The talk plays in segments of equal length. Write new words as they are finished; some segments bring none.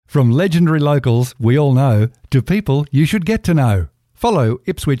From legendary locals we all know to people you should get to know. Follow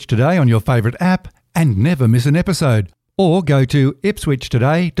Ipswich Today on your favourite app and never miss an episode. Or go to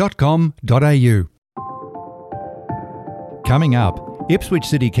ipswichtoday.com.au. Coming up, Ipswich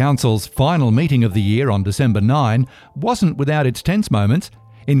City Council's final meeting of the year on December 9 wasn't without its tense moments,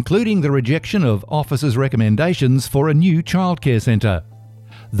 including the rejection of officers' recommendations for a new childcare centre.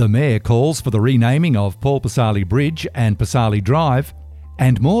 The Mayor calls for the renaming of Paul Pisasale Bridge and Pisasale Drive,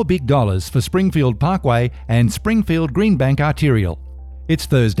 and more big dollars for Springfield Parkway and Springfield Greenbank Arterial. It's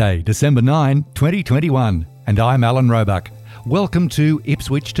Thursday, December 9, 2021, and I'm Alan Roebuck. Welcome to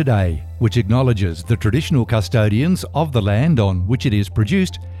Ipswich Today, which acknowledges the traditional custodians of the land on which it is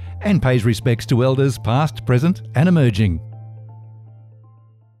produced and pays respects to elders past, present and emerging.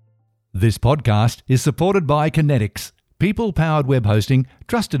 This podcast is supported by Kinetics, people-powered web hosting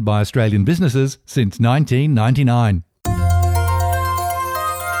trusted by Australian businesses since 1999.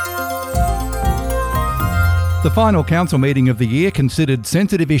 The final council meeting of the year considered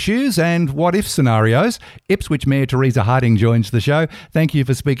sensitive issues and what-if scenarios. Ipswich Mayor Teresa Harding joins the show. Thank you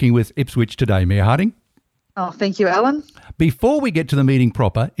for speaking with Ipswich Today, Mayor Harding. Oh, thank you, Alan. Before we get to the meeting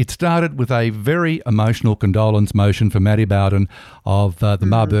proper, it started with a very emotional condolence motion for Matty Bowden of the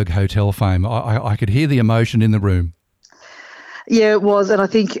Marburg Hotel fame. I could hear the emotion in the room. Yeah, it was, and I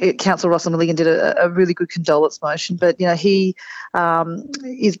think Councillor Russell Milligan did a really good condolence motion. But you know, he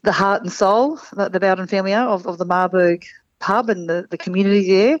is the heart and soul, the Bowden family are, of the Marburg pub and the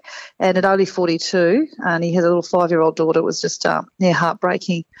community there. And at only 42, and he has a little 5-year-old daughter. It was just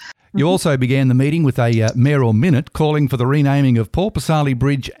heartbreaking. You also began the meeting with a mayoral minute calling for the renaming of Paul Pisasale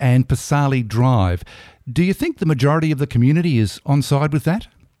Bridge and Pisasale Drive. Do you think the majority of the community is on side with that?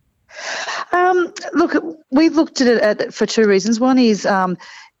 Look, we've looked at it for two reasons. One is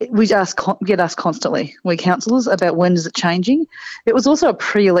we get asked constantly, we councillors, about when is it changing. It was also a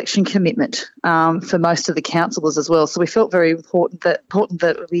pre-election commitment for most of the councillors as well. So we felt very important that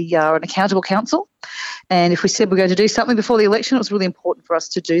we are an accountable council. And if we said we're going to do something before the election, it was really important for us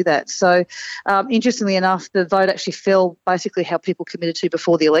to do that. So interestingly enough, the vote actually fell basically how people committed to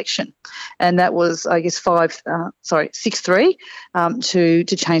before the election. And that was, I guess, 6-3 to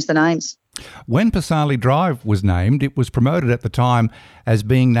change the names. When Pisasale Drive was named, it was promoted at the time as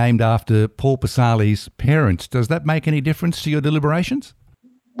being named after Paul Pisasale's parents. Does that make any difference to your deliberations?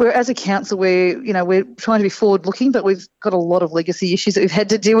 As a council, we're trying to be forward-looking, but we've got a lot of legacy issues that we've had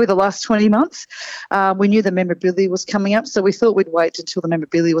to deal with the last 20 months. We knew the memorabilia was coming up, so we thought we'd wait until the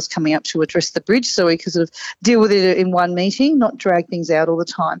memorabilia was coming up to address the bridge so we could sort of deal with it in one meeting, not drag things out all the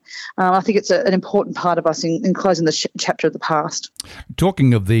time. I think it's an important part of us in closing the chapter of the past.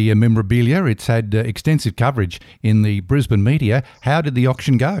 Talking of the memorabilia, it's had extensive coverage in the Brisbane media. How did the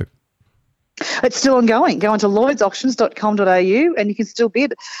auction go? It's still ongoing. Go onto lloydsauctions.com.au and you can still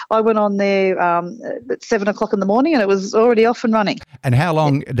bid. I went on there at 7 o'clock in the morning and it was already off and running. And how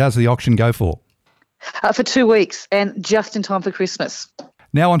long does the auction go for? For 2 weeks and just in time for Christmas.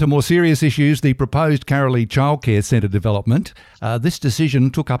 Now on to more serious issues, the proposed Carolee Childcare Centre development. This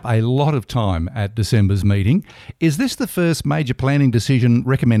decision took up a lot of time at December's meeting. Is this the first major planning decision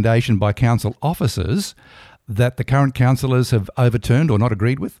recommendation by council officers that the current councillors have overturned or not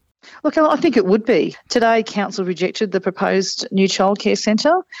agreed with? Look, I think it would be. Today, Council rejected the proposed new childcare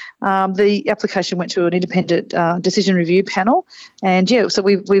centre. The application went to an independent decision review panel, and so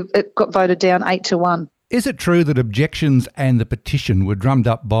it got voted down 8-1. Is it true that objections and the petition were drummed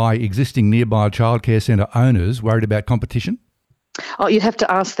up by existing nearby childcare centre owners worried about competition? Oh, you'd have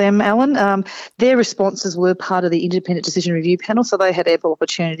to ask them, Alan. Their responses were part of the independent decision review panel, so they had ample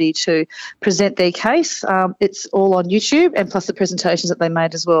opportunity to present their case. It's all on YouTube and plus the presentations that they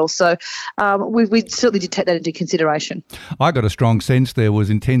made as well. So we certainly did take that into consideration. I got a strong sense there was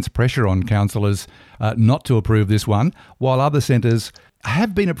intense pressure on councillors not to approve this one, while other centres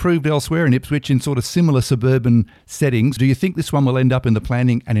have been approved elsewhere in Ipswich in sort of similar suburban settings. Do you think this one will end up in the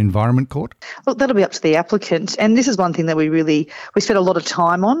Planning and Environment Court? Well, that'll be up to the applicant. And this is one thing that we spent a lot of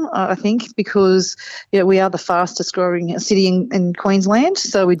time on, I think, because we are the fastest growing city in Queensland,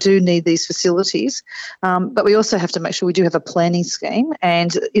 so we do need these facilities. But we also have to make sure we do have a planning scheme.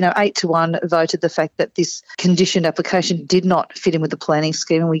 And, 8-1 voted the fact that this conditioned application did not fit in with the planning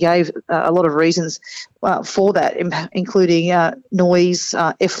scheme. And we gave a lot of reasons for that, including noise,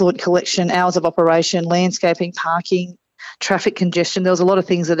 effluent collection, hours of operation, landscaping, parking, traffic congestion. There was a lot of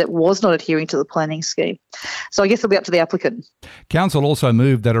things that it was not adhering to the planning scheme. So I guess it'll be up to the applicant. Council also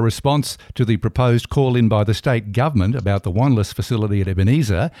moved that a response to the proposed call-in by the state government about the Wanless facility at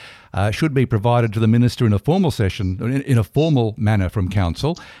Ebenezer should be provided to the minister in a formal session, in a formal manner from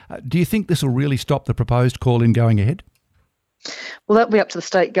council. Do you think this will really stop the proposed call-in going ahead? Well, that'll be up to the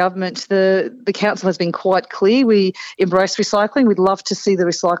state government. The council has been quite clear. We embrace recycling. We'd love to see the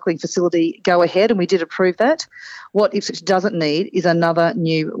recycling facility go ahead, and we did approve that. What Ipswich doesn't need is another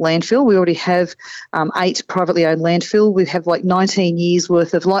new landfill. We already have 8 privately owned landfill. We have like 19 years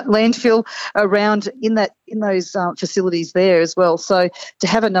worth of landfill around in those facilities there as well. So to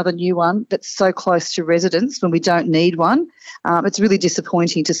have another new one that's so close to residents when we don't need one, it's really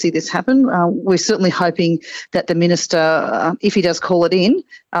disappointing to see this happen. We're certainly hoping that the minister, if he does call it in,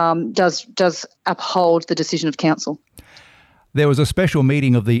 does uphold the decision of council. There was a special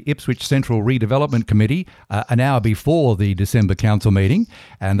meeting of the Ipswich Central Redevelopment Committee an hour before the December council meeting,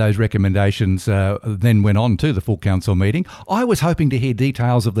 and those recommendations then went on to the full council meeting. I was hoping to hear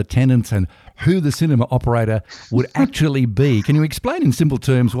details of the tenants and who the cinema operator would actually be. Can you explain in simple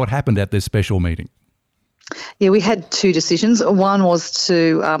terms what happened at this special meeting? Yeah, we had 2 decisions. One was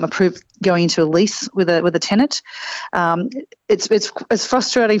to approve going into a lease with a tenant. It's as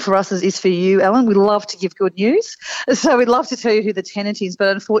frustrating for us as it is for you, Alan. We love to give good news, so we'd love to tell you who the tenant is, but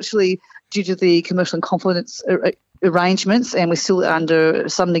unfortunately, due to the commercial and confidence arrangements, and we're still under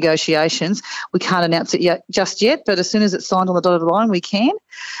some negotiations, we can't announce it just yet, but as soon as it's signed on the dotted line, we can.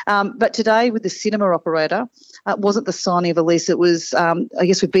 But today, with the cinema operator, it wasn't the signing of a lease. It was, I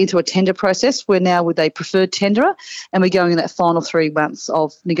guess we've been through a tender process. We're now with a preferred tenderer, and we're going in that final 3 months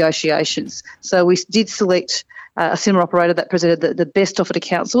of negotiations. So we did select a cinema operator that presented the best offer to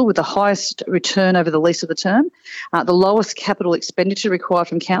council with the highest return over the lease of the term, the lowest capital expenditure required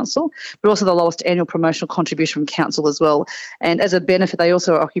from council, but also the lowest annual promotional contribution from council as well. And as a benefit, they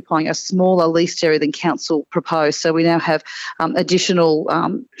also are occupying a smaller leased area than council proposed. So we now have additional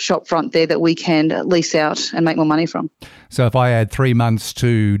shop front there that we can lease out and make more money from. So if I add 3 months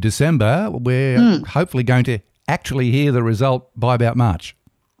to December, we're hopefully going to actually hear the result by about March.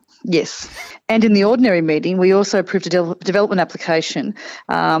 Yes. And in the ordinary meeting, we also approved a development application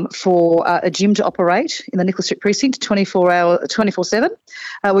for a gym to operate in the Nicholas Street precinct 24/7.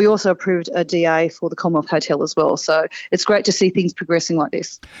 We also approved a DA for the Commonwealth Hotel as well. So it's great to see things progressing like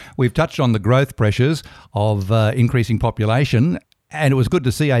this. We've touched on the growth pressures of increasing population, and it was good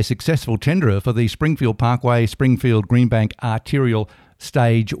to see a successful tenderer for the Springfield Parkway, Springfield Greenbank Arterial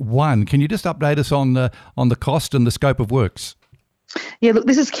Stage 1. Can you just update us on the cost and the scope of works? Yeah, look,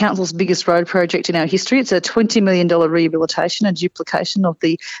 this is council's biggest road project in our history. It's a $20 million rehabilitation and duplication of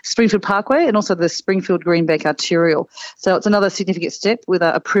the Springfield Parkway and also the Springfield Greenbank Arterial. So it's another significant step with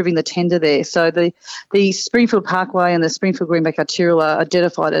approving the tender there. So the Springfield Parkway and the Springfield Greenbank Arterial are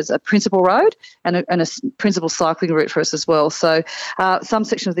identified as a principal road and a principal cycling route for us as well. So some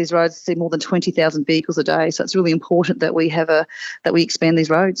sections of these roads see more than 20,000 vehicles a day. So it's really important that we expand these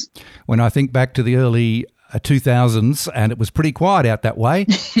roads. When I think back to the early 2000s, and it was pretty quiet out that way.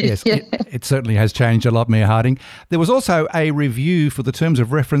 Yes, yeah. It certainly has changed a lot, Mayor Harding. There was also a review for the terms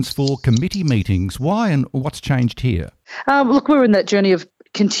of reference for committee meetings. Why and what's changed here? Look, we're in that journey of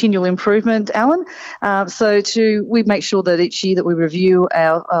continual improvement, Alan. We make sure that each year that we review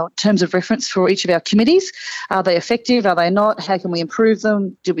our terms of reference for each of our committees. Are they effective? Are they not? How can we improve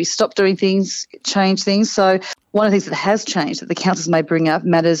them? Do we stop doing things, change things? So one of the things that has changed that the councils may bring up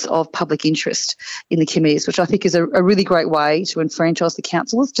matters of public interest in the committees, which I think is a really great way to enfranchise the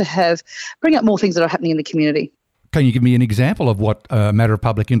councillors to bring up more things that are happening in the community. Can you give me an example of what a matter of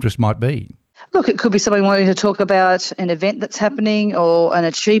public interest might be? Look, it could be somebody wanting to talk about an event that's happening or an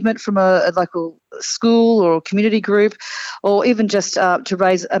achievement from a local school or a community group, or even just to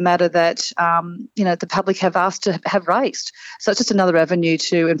raise a matter that the public have asked to have raised. So it's just another avenue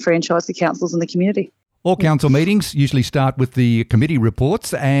to enfranchise the councils and the community. All council meetings usually start with the committee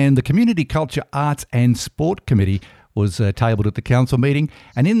reports, and the Community Culture, Arts and Sport Committee was tabled at the council meeting,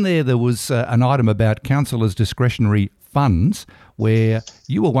 and in there was an item about councillors' discretionary funds, where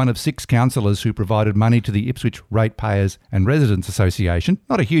you were one of 6 councillors who provided money to the Ipswich Ratepayers and Residents Association.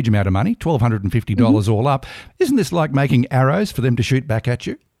 Not a huge amount of money, $1,250 all up. Isn't this like making arrows for them to shoot back at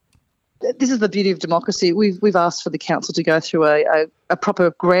you? This is the beauty of democracy. We've asked for the council to go through a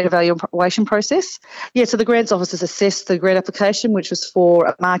proper grant evaluation process. Yeah, so the grants officers assessed the grant application, which was for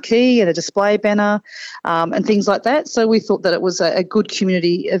a marquee and a display banner and things like that. So we thought that it was a good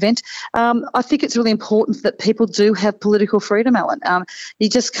community event. I think it's really important that people do have political freedom, Alan. You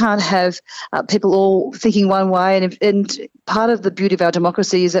just can't have people all thinking one way, and part of the beauty of our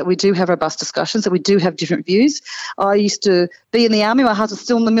democracy is that we do have robust discussions, that we do have different views. I used to be in the army. My husband's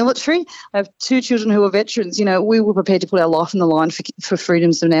still in the military. I have 2 children who are veterans. We were prepared to put our life on the line for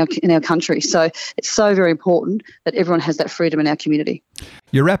freedoms in our country. So it's so very important that everyone has that freedom in our community.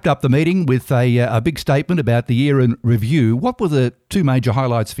 You wrapped up the meeting with a big statement about the year in review. What were the 2 major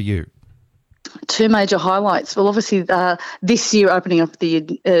highlights for you? Two major highlights. Well, obviously, this year opening up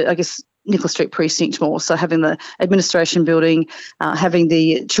the, Nicholas Street precinct more. So having the administration building, having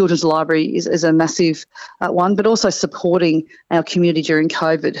the children's library is a massive one, but also supporting our community during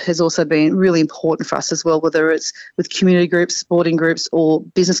COVID has also been really important for us as well, whether it's with community groups, sporting groups or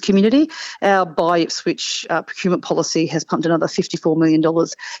business community. Our Buy Ipswich procurement policy has pumped another $54 million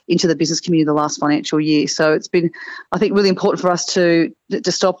into the business community the last financial year. So it's been, I think, really important for us to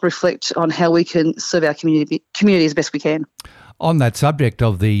stop, reflect on how we can serve our community as best we can. On that subject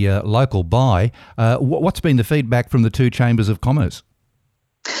of the local buy, what's been the feedback from the two chambers of commerce?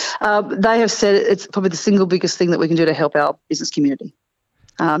 They have said it's probably the single biggest thing that we can do to help our business community.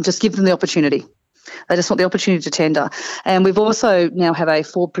 Just give them the opportunity. They just want the opportunity to tender. And we've also now have a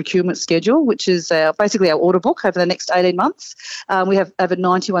forward procurement schedule, which is basically our order book over the next 18 months. We have over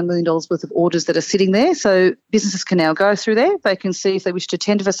 $91 million worth of orders that are sitting there. So businesses can now go through there. They can see if they wish to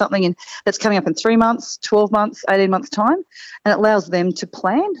tender for something that's coming up in 3 months, 12 months, 18 months' time. And it allows them to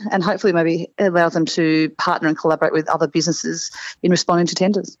plan and hopefully maybe it allows them to partner and collaborate with other businesses in responding to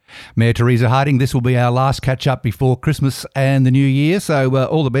tenders. Mayor Teresa Harding, this will be our last catch-up before Christmas and the New Year. So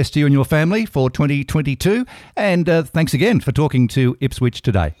all the best to you and your family for 2022. And thanks again for talking to Ipswich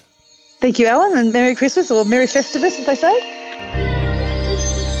Today. Thank you, Alan, and Merry Christmas or Merry Festivus, as they say.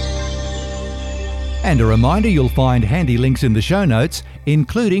 And a reminder, you'll find handy links in the show notes,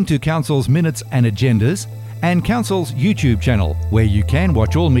 including to Council's minutes and agendas, and Council's YouTube channel, where you can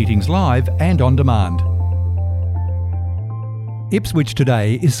watch all meetings live and on demand. Ipswich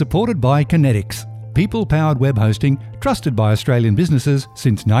Today is supported by Kinetics, people-powered web hosting trusted by Australian businesses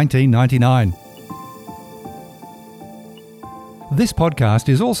since 1999. This podcast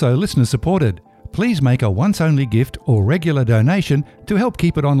is also listener-supported. Please make a once-only gift or regular donation to help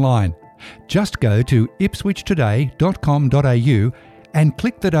keep it online. Just go to ipswichtoday.com.au and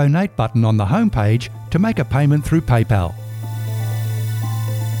click the donate button on the homepage to make a payment through PayPal.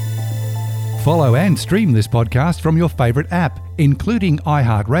 Follow and stream this podcast from your favourite app, including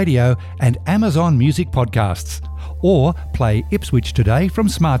iHeartRadio and Amazon Music Podcasts, or play Ipswich Today from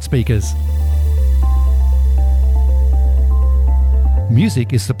smart speakers.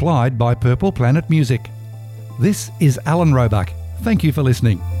 Music is supplied by Purple Planet Music. This is Alan Roebuck. Thank you for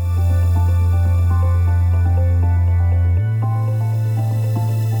listening.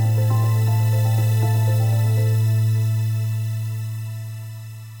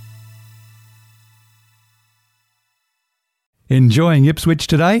 Enjoying Ipswich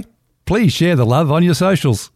Today? Please share the love on your socials.